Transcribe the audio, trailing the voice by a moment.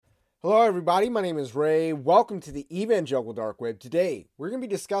Hello, everybody. My name is Ray. Welcome to the Evangelical Dark Web. Today, we're going to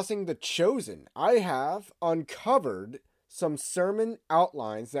be discussing The Chosen. I have uncovered some sermon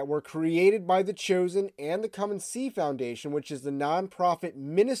outlines that were created by The Chosen and the Come and See Foundation, which is the nonprofit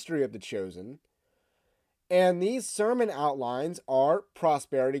ministry of The Chosen. And these sermon outlines are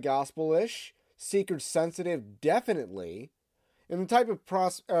prosperity gospel-ish, seeker sensitive, definitely, and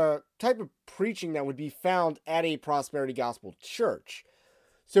the type of preaching that would be found at a prosperity gospel church.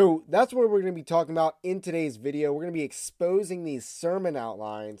 So that's what we're going to be talking about in today's video. We're going to be exposing these sermon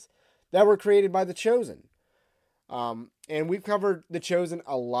outlines that were created by The Chosen. And we've covered The Chosen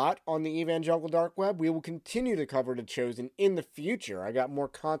a lot on the Evangelical Dark Web. We will continue to cover The Chosen in the future. I got more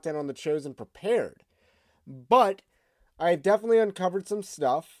content on The Chosen prepared. But I've definitely uncovered some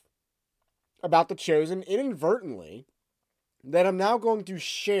stuff about The Chosen inadvertently that I'm now going to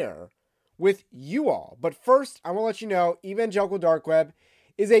share with you all. But first, I want to let you know, Evangelical Dark Web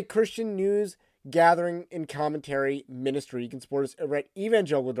is a Christian news gathering and commentary ministry. You can support us over at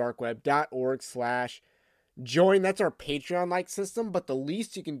evangelicaldarkweb.org/join. That's our Patreon-like system, but the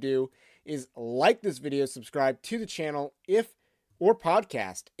least you can do is like this video, subscribe to the channel or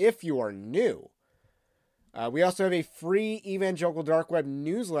podcast if you are new. We also have a free Evangelical Dark Web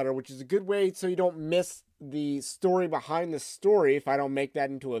newsletter, which is a good way so you don't miss the story behind the story if I don't make that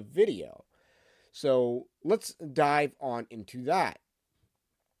into a video. So let's dive on into that.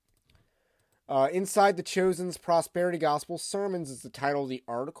 Inside The Chosen's Prosperity Gospel Sermons is the title of the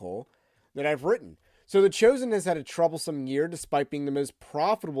article that I've written. So The Chosen has had a troublesome year despite being the most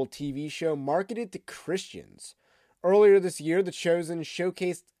profitable TV show marketed to Christians. Earlier this year, The Chosen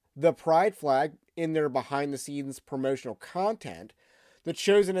showcased the pride flag in their behind-the-scenes promotional content. The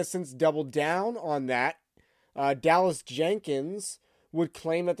Chosen has since doubled down on that. Dallas Jenkins would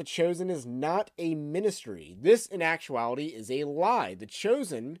claim that The Chosen is not a ministry. This, in actuality, is a lie. The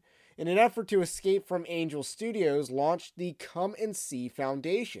Chosen, in an effort to escape from Angel Studios, launched the Come and See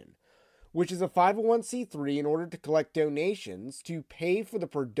Foundation, which is a 501c3 in order to collect donations to pay for the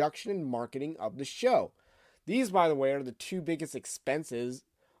production and marketing of the show. These, by the way, are the two biggest expenses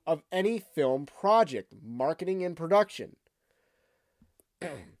of any film project, marketing and production.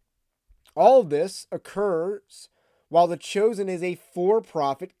 All of this occurs while The Chosen is a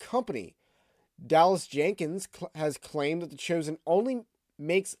for-profit company. Dallas Jenkins has claimed that The Chosen only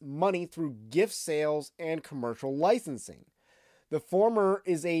makes money through gift sales and commercial licensing. The former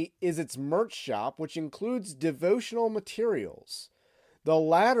is its merch shop, which includes devotional materials. The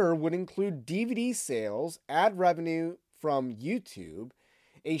latter would include DVD sales, ad revenue from YouTube,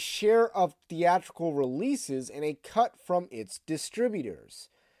 a share of theatrical releases, and a cut from its distributors.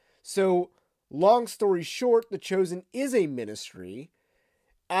 So, long story short, The Chosen is a ministry,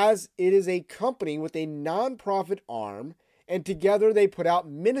 as it is a company with a nonprofit arm, and together they put out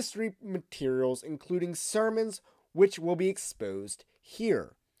ministry materials, including sermons, which will be exposed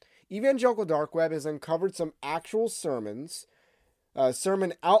here. Evangelical Dark Web has uncovered some actual sermon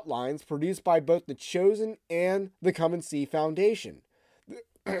outlines produced by both The Chosen and the Come and See Foundation.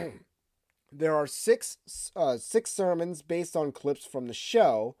 There are six sermons based on clips from the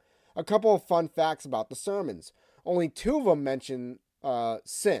show. A couple of fun facts about the sermons. Only 2 of them mention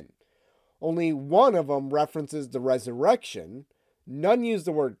sin. Only 1 of them references the resurrection. None use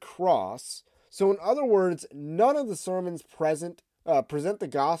the word cross. So in other words, none of the sermons present the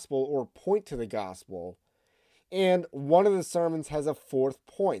gospel or point to the gospel. And one of the sermons has a 4th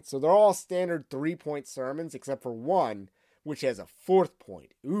point. So they're all standard 3-point sermons except for one, which has a 4th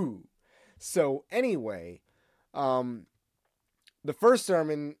point. Ooh. So anyway, the first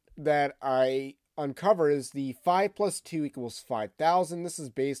sermon that I uncover is the 5 + 2 = 5,000. This is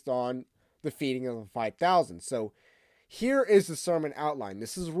based on the feeding of the 5,000. So here is the sermon outline.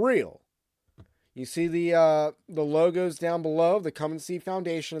 This is real. You see the logos down below, the Come and See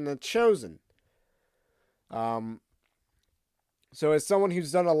Foundation and The Chosen. So as someone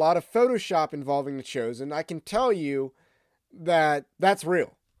who's done a lot of Photoshop involving The Chosen, I can tell you that that's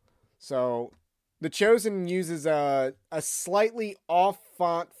real. So The Chosen uses a slightly off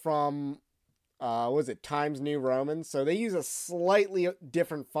font from Times New Roman. So they use a slightly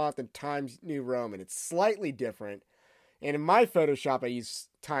different font than Times New Roman. It's slightly different. And in my Photoshop, I use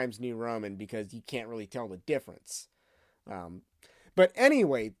Times New Roman because you can't really tell the difference. But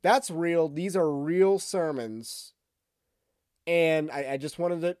anyway, that's real. These are real sermons. And I just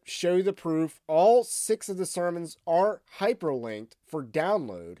wanted to show you the proof. All 6 of the sermons are hyperlinked for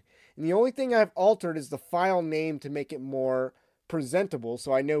download. And the only thing I've altered is the file name to make it more presentable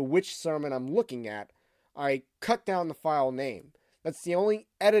so I know which sermon I'm looking at. I cut down the file name. That's the only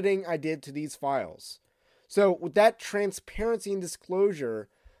editing I did to these files. So with that transparency and disclosure,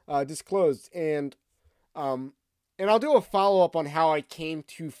 disclosed, and I'll do a follow up on how I came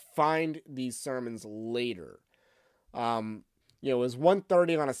to find these sermons later. It was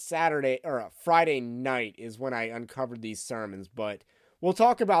 1:30 on a Saturday or a Friday night is when I uncovered these sermons, but we'll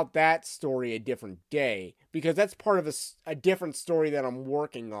talk about that story a different day because that's part of a different story that I'm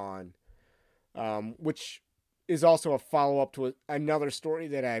working on, which is also a follow up to another story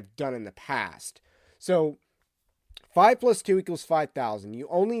that I've done in the past. So 5 plus 2 equals 5,000. You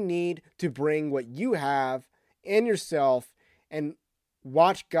only need to bring what you have and yourself and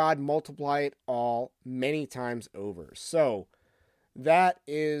watch God multiply it all many times over. So that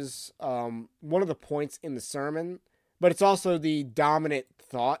is one of the points in the sermon, but it's also the dominant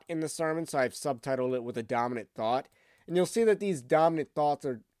thought in the sermon. So I've subtitled it with a dominant thought. And you'll see that these dominant thoughts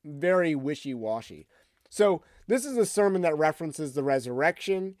are very wishy-washy. So this is a sermon that references the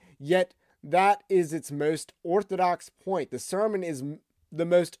resurrection, yet that is its most orthodox point. The sermon is the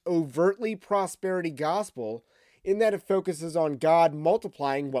most overtly prosperity gospel in that it focuses on God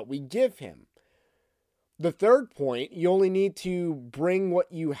multiplying what we give him. The third point, you only need to bring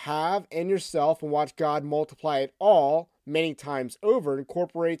what you have and yourself and watch God multiply it all many times over,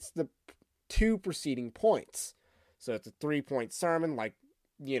 incorporates the 2 preceding points. So it's a 3-point sermon, like,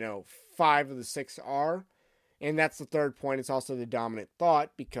 5 of the 6 are. And that's the third point. It's also the dominant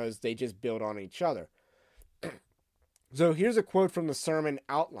thought because they just build on each other. So here's a quote from the sermon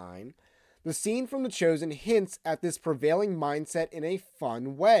outline. The scene from The Chosen hints at this prevailing mindset in a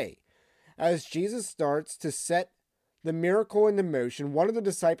fun way. As Jesus starts to set the miracle into motion, one of the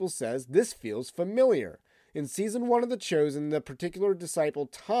disciples says, "This feels familiar." In season 1 of The Chosen, the particular disciple,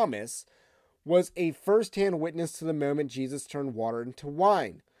 Thomas, was a first-hand witness to the moment Jesus turned water into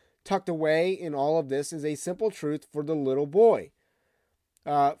wine. Tucked away in all of this is a simple truth for the little boy,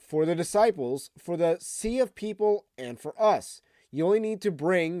 for the disciples, for the sea of people, and for us. You only need to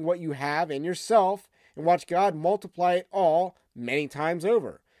bring what you have and yourself and watch God multiply it all many times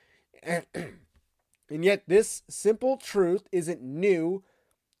over. And yet this simple truth isn't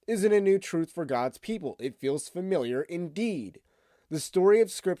a new truth for God's people. It feels familiar indeed. The story of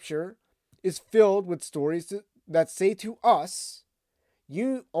Scripture is filled with stories that say to us,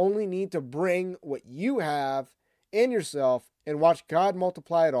 you only need to bring what you have and yourself and watch God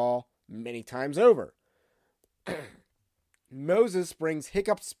multiply it all many times over. Moses brings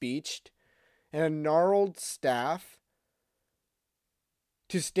hiccup speech and a gnarled staff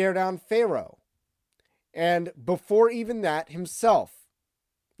to stare down Pharaoh. And before even that, himself.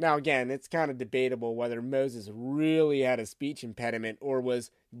 Now again, it's kind of debatable whether Moses really had a speech impediment or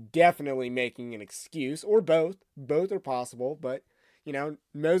was definitely making an excuse, or both. Both are possible, but,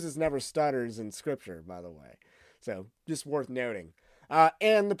 Moses never stutters in Scripture, by the way. So, just worth noting.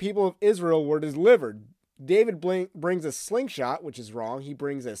 And the people of Israel were delivered. David brings a slingshot, which is wrong. He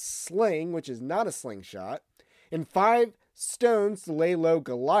brings a sling, which is not a slingshot, and 5 stones to lay low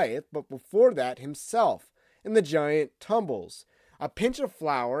Goliath, but before that, himself, and the giant tumbles. A pinch of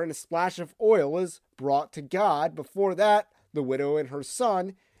flour and a splash of oil is brought to God. Before that, the widow and her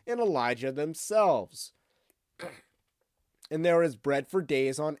son, and Elijah themselves. And there is bread for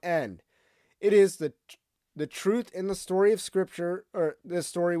days on end. It is the truth in the story of Scripture, or the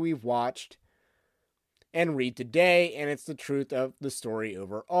story we've watched and read today, and it's the truth of the story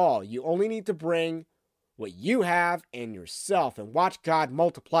overall. You only need to bring what you have and yourself and watch God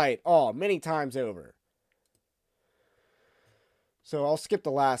multiply it all many times over. So I'll skip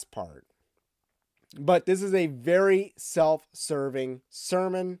the last part. But this is a very self-serving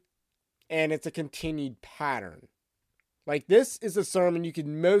sermon, and it's a continued pattern. Like, this is a sermon you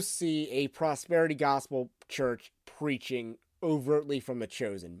can most see a prosperity gospel church preaching overtly from The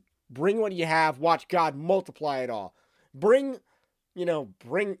Chosen. Bring what you have, watch God multiply it all. Bring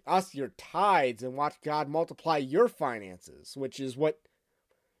us your tithes and watch God multiply your finances, which is what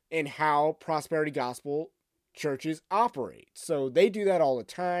and how prosperity gospel churches operate. So they do that all the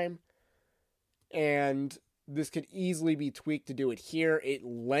time, and this could easily be tweaked to do it here. It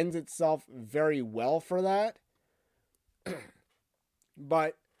lends itself very well for that.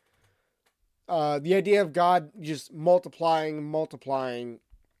 But the idea of God just multiplying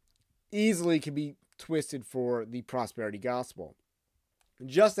easily can be twisted for the prosperity gospel.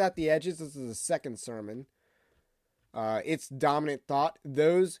 Just at the edges, this is the second sermon. It's dominant thought.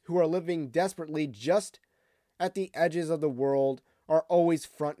 Those who are living desperately just at the edges of the world are always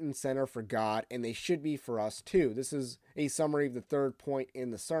front and center for God, and they should be for us too. This is a summary of the third point in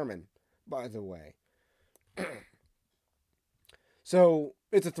the sermon, by the way. So,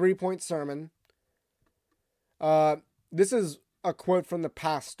 it's a 3-point sermon. This is a quote from the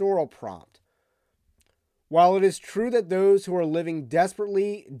pastoral prompt. While it is true that those who are living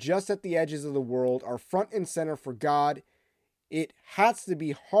desperately just at the edges of the world are front and center for God, it has to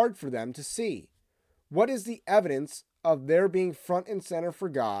be hard for them to see. What is the evidence of their being front and center for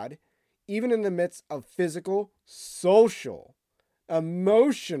God, even in the midst of physical, social,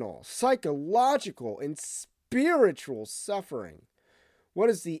 emotional, psychological, and spiritual suffering? What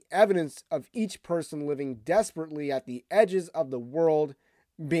is the evidence of each person living desperately at the edges of the world,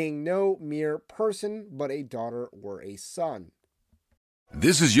 being no mere person, but a daughter or a son?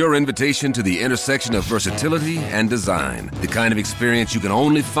 This is your invitation to the intersection of versatility and design. The kind of experience you can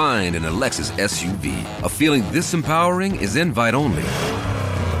only find in a Lexus SUV. A feeling this empowering is invite only.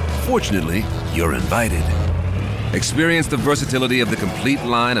 Fortunately, you're invited. Experience the versatility of the complete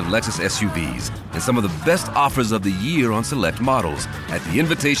line of Lexus SUVs and some of the best offers of the year on select models at the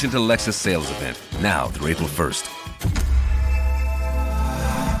Invitation to Lexus sales event, now through April 1st.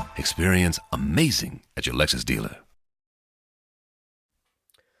 Experience amazing at your Lexus dealer.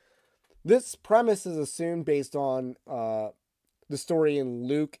 This premise is assumed based on the story in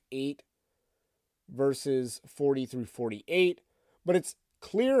Luke 8, verses 40 through 48, but it's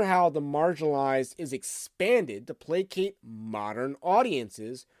clear how the marginalized is expanded to placate modern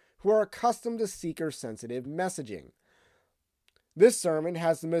audiences who are accustomed to seeker-sensitive messaging. This sermon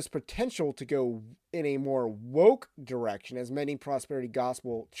has the most potential to go in a more woke direction, as many prosperity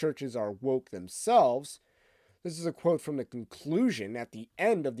gospel churches are woke themselves. This is a quote from the conclusion at the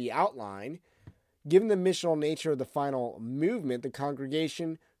end of the outline. Given the missional nature of the final movement, the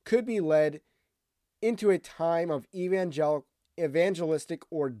congregation could be led into a time of evangelistic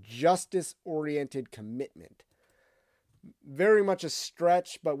or justice-oriented commitment. Very much a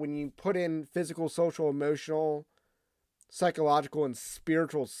stretch, but when you put in physical, social, emotional, psychological, and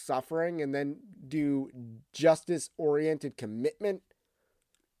spiritual suffering and then do justice-oriented commitment,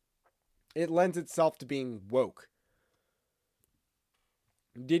 it lends itself to being woke.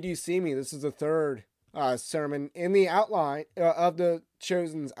 Did you see me? This is the third sermon in the outline of the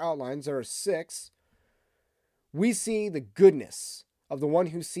Chosen's outlines. There are 6. We see the goodness of the one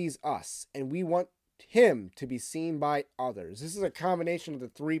who sees us, and we want him to be seen by others. This is a combination of the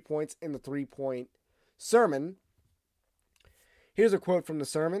 3 points in the 3-point sermon. Here's a quote from the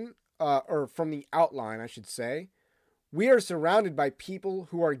sermon, or from the outline, I should say. We are surrounded by people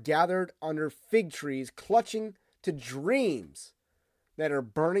who are gathered under fig trees, clutching to dreams that are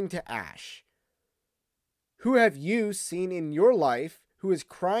burning to ash. Who have you seen in your life who is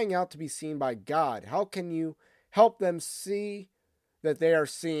crying out to be seen by God? How can you help them see that they are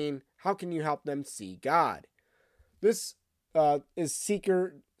seen? How can you help them see God? This is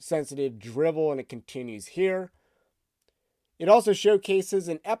seeker-sensitive drivel, and it continues here. It also showcases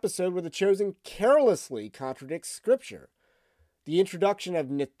an episode where the Chosen carelessly contradicts Scripture. The introduction of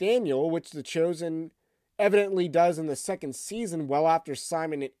Nathaniel, which the Chosen evidently does in the second season well after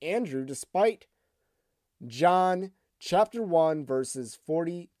Simon and Andrew, despite John chapter 1, verses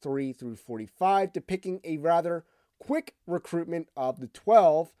 43 through 45, depicting a rather quick recruitment of the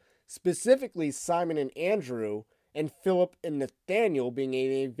 12, specifically Simon and Andrew, and Philip and Nathaniel being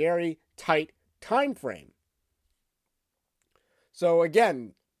in a very tight time frame. So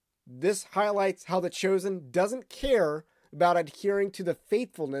again, this highlights how the Chosen doesn't care about adhering to the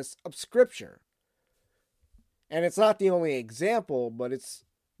faithfulness of Scripture. And it's not the only example, but it's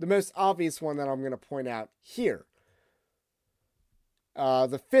the most obvious one that I'm going to point out here.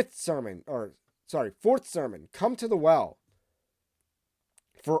 The fourth sermon, come to the well.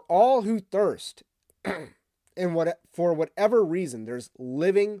 For all who thirst, and for whatever reason, there's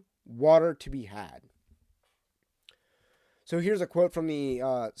living water to be had. So here's a quote from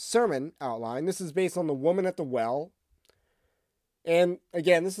the sermon outline. This is based on the woman at the well. And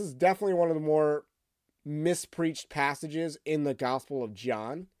again, this is definitely one of the more mispreached passages in the Gospel of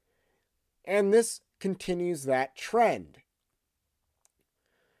John. And this continues that trend.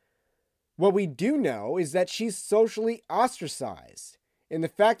 What we do know is that she's socially ostracized. And the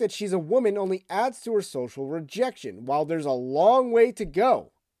fact that she's a woman only adds to her social rejection. While there's a long way to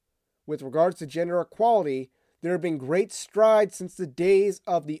go with regards to gender equality, there have been great strides since the days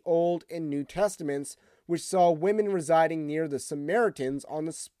of the Old and New Testaments, which saw women residing near the Samaritans on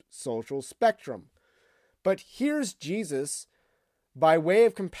the social spectrum. But here's Jesus, by way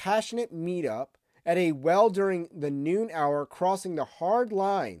of compassionate meetup, at a well during the noon hour, crossing the hard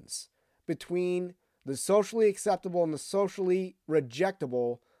lines between the socially acceptable and the socially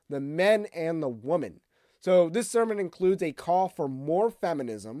rejectable, the men and the woman. So this sermon includes a call for more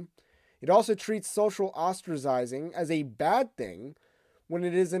feminism. It also treats social ostracizing as a bad thing when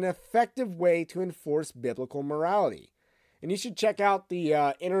it is an effective way to enforce biblical morality. And you should check out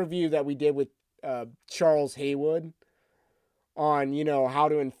the interview that we did with Charles Haywood on, how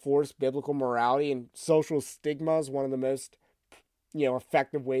to enforce biblical morality, and social stigma is one of the most,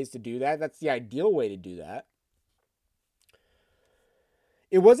 effective ways to do that. That's the ideal way to do that.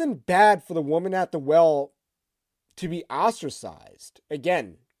 It wasn't bad for the woman at the well to be ostracized.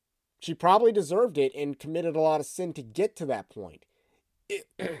 Again, she probably deserved it and committed a lot of sin to get to that point.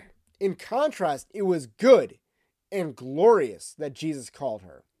 In contrast, it was good and glorious that Jesus called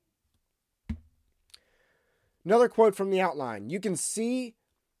her. Another quote from the outline. You can see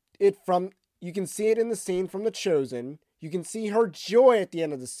it in the scene from The Chosen. You can see her joy at the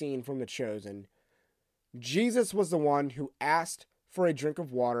end of the scene from The Chosen. Jesus was the one who asked for a drink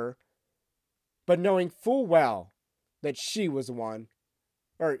of water, but knowing full well that she was one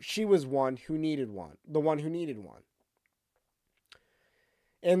who needed one.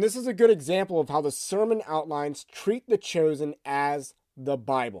 And this is a good example of how the sermon outlines treat The Chosen as the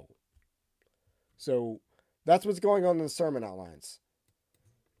Bible. So that's what's going on in the sermon outlines.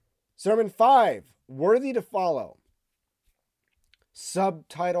 Sermon 5, Worthy to Follow.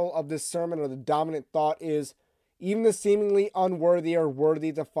 Subtitle of this sermon, or the dominant thought, is Even the Seemingly Unworthy are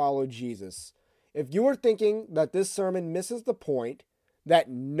Worthy to Follow Jesus. If you are thinking that this sermon misses the point that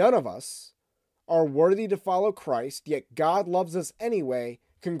none of us are worthy to follow Christ, yet God loves us anyway,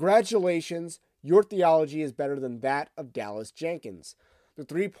 congratulations, your theology is better than that of Dallas Jenkins. The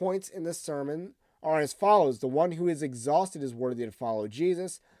 3 points in this sermon are as follows. The one who is exhausted is worthy to follow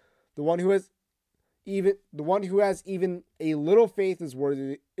Jesus. The one who has even a little faith is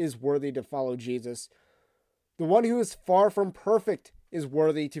worthy to follow Jesus. The one who is far from perfect is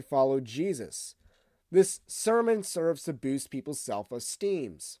worthy to follow Jesus. This sermon serves to boost people's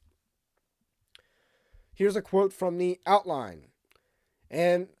self-esteems. Here's a quote from the outline.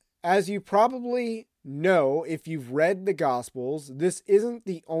 And as you probably know, if you've read the Gospels, this isn't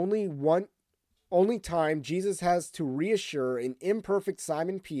the only time Jesus has to reassure an imperfect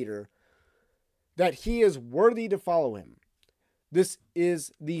Simon Peter that he is worthy to follow him. This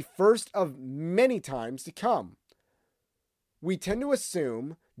is the first of many times to come. We tend to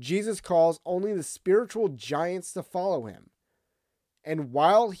assume Jesus calls only the spiritual giants to follow him. And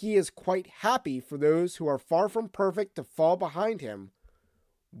while he is quite happy for those who are far from perfect to fall behind him,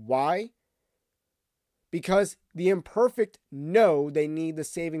 why? Because the imperfect know they need the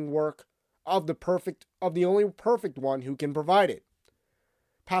saving work of the only perfect one who can provide it.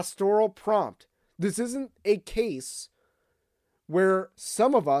 Pastoral prompt. This isn't a case where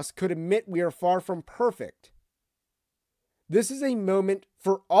some of us could admit we are far from perfect. This is a moment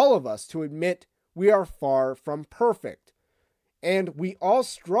for all of us to admit we are far from perfect. And we all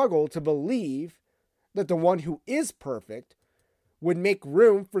struggle to believe that the one who is perfect would make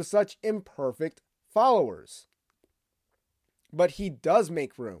room for such imperfect followers. But he does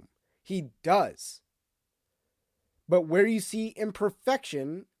make room. He does. But where do you see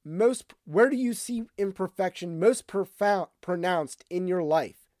imperfection most pronounced in your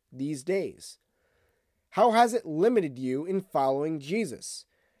life these days? How has it limited you in following Jesus?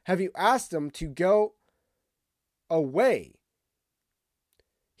 Have you asked him to go away?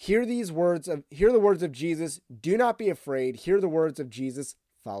 Hear the words of Jesus, do not be afraid. Hear the words of Jesus,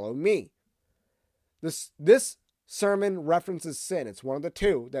 follow me. This sermon references sin. It's one of the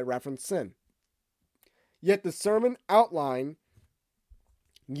two that reference sin. Yet the sermon outline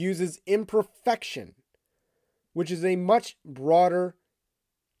uses imperfection, which is a much broader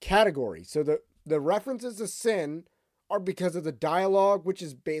category. So the references to sin are because of the dialogue, which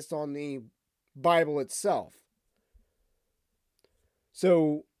is based on the Bible itself.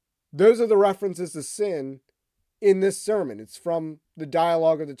 So those are the references to sin in this sermon. It's from the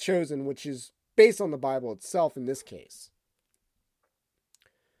dialogue of The Chosen, which is based on the Bible itself in this case.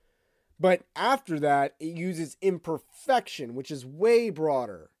 But after that, it uses imperfection, which is way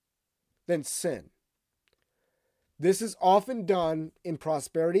broader than sin. This is often done in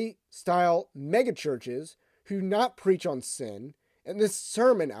prosperity-style megachurches who not preach on sin, and this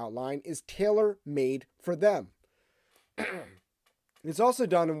sermon outline is tailor-made for them. It's also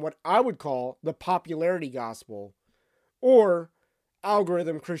done in what I would call the popularity gospel, or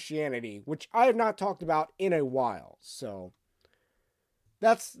algorithm Christianity, which I have not talked about in a while. So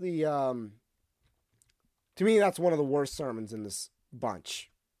that's to me, that's one of the worst sermons in this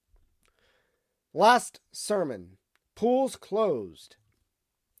bunch. Last sermon, pools closed.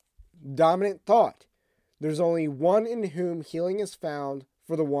 Dominant thought. There's only one in whom healing is found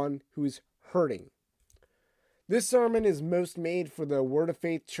for the one who is hurting. This sermon is most made for the Word of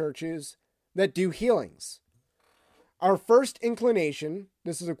Faith churches that do healings. Our first inclination,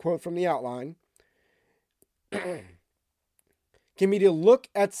 this is a quote from the outline, can be to look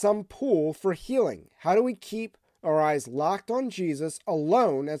at some pool for healing. How do we keep our eyes locked on Jesus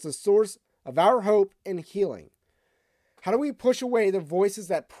alone as the source of our hope and healing? How do we push away the voices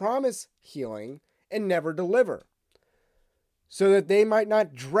that promise healing and never deliver, so that they might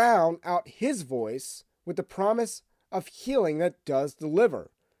not drown out his voice with the promise of healing that does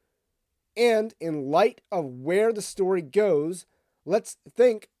deliver? And in light of where the story goes, let's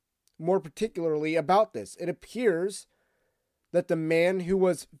think more particularly about this. It appears that the man who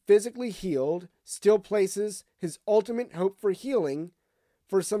was physically healed still places his ultimate hope for healing,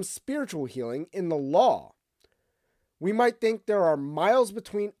 for some spiritual healing, in the law. We might think there are miles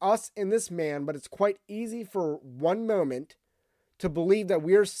between us and this man, but it's quite easy for one moment to believe that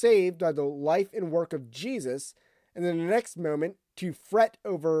we are saved by the life and work of Jesus, and then the next moment to fret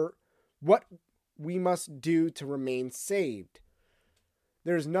over what we must do to remain saved.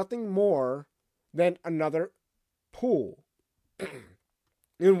 There's nothing more than another pool.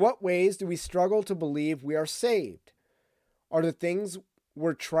 In what ways do we struggle to believe we are saved? Are the things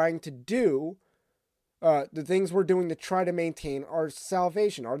we're trying to do, the things we're doing to try to maintain our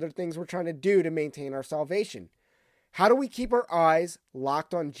salvation? Are there things we're trying to do to maintain our salvation? How do we keep our eyes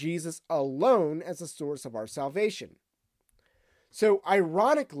locked on Jesus alone as the source of our salvation? So,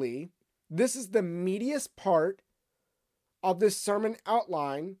 ironically, this is the meatiest part of this sermon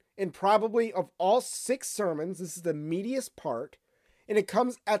outline, and probably of all 6 sermons, this is the meatiest part, and it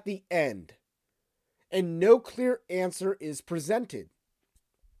comes at the end, and no clear answer is presented.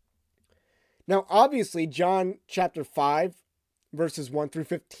 Now, obviously, John chapter 5, verses 1 through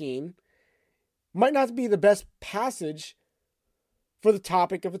 15, might not be the best passage for the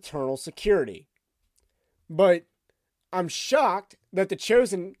topic of eternal security, but I'm shocked that The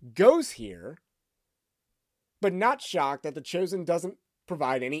Chosen goes here, but not shocked that The Chosen doesn't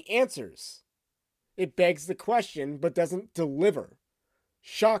provide any answers. It begs the question, but doesn't deliver.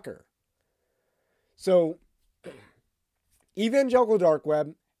 Shocker. So, Evangelical Dark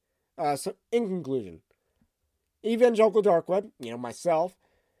Web, so in conclusion, Evangelical Dark Web, myself,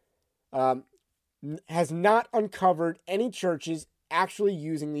 has not uncovered any churches actually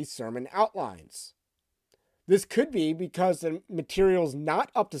using these sermon outlines. This could be because the material's not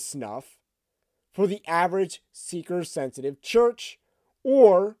up to snuff for the average seeker-sensitive church,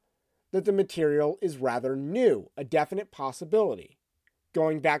 or that the material is rather new, a definite possibility,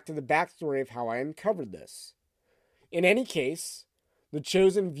 going back to the backstory of how I uncovered this. In any case, The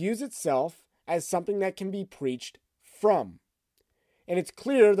Chosen views itself as something that can be preached from. And it's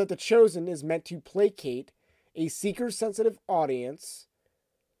clear that The Chosen is meant to placate a seeker-sensitive audience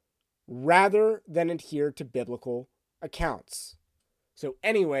rather than adhere to biblical accounts. So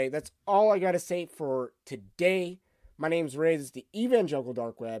anyway, that's all I got to say for today. My name's Ray. This is the Evangelical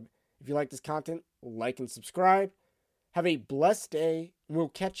Dark Web. If you like this content, like and subscribe. Have a blessed day, and we'll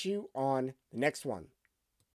catch you on the next one.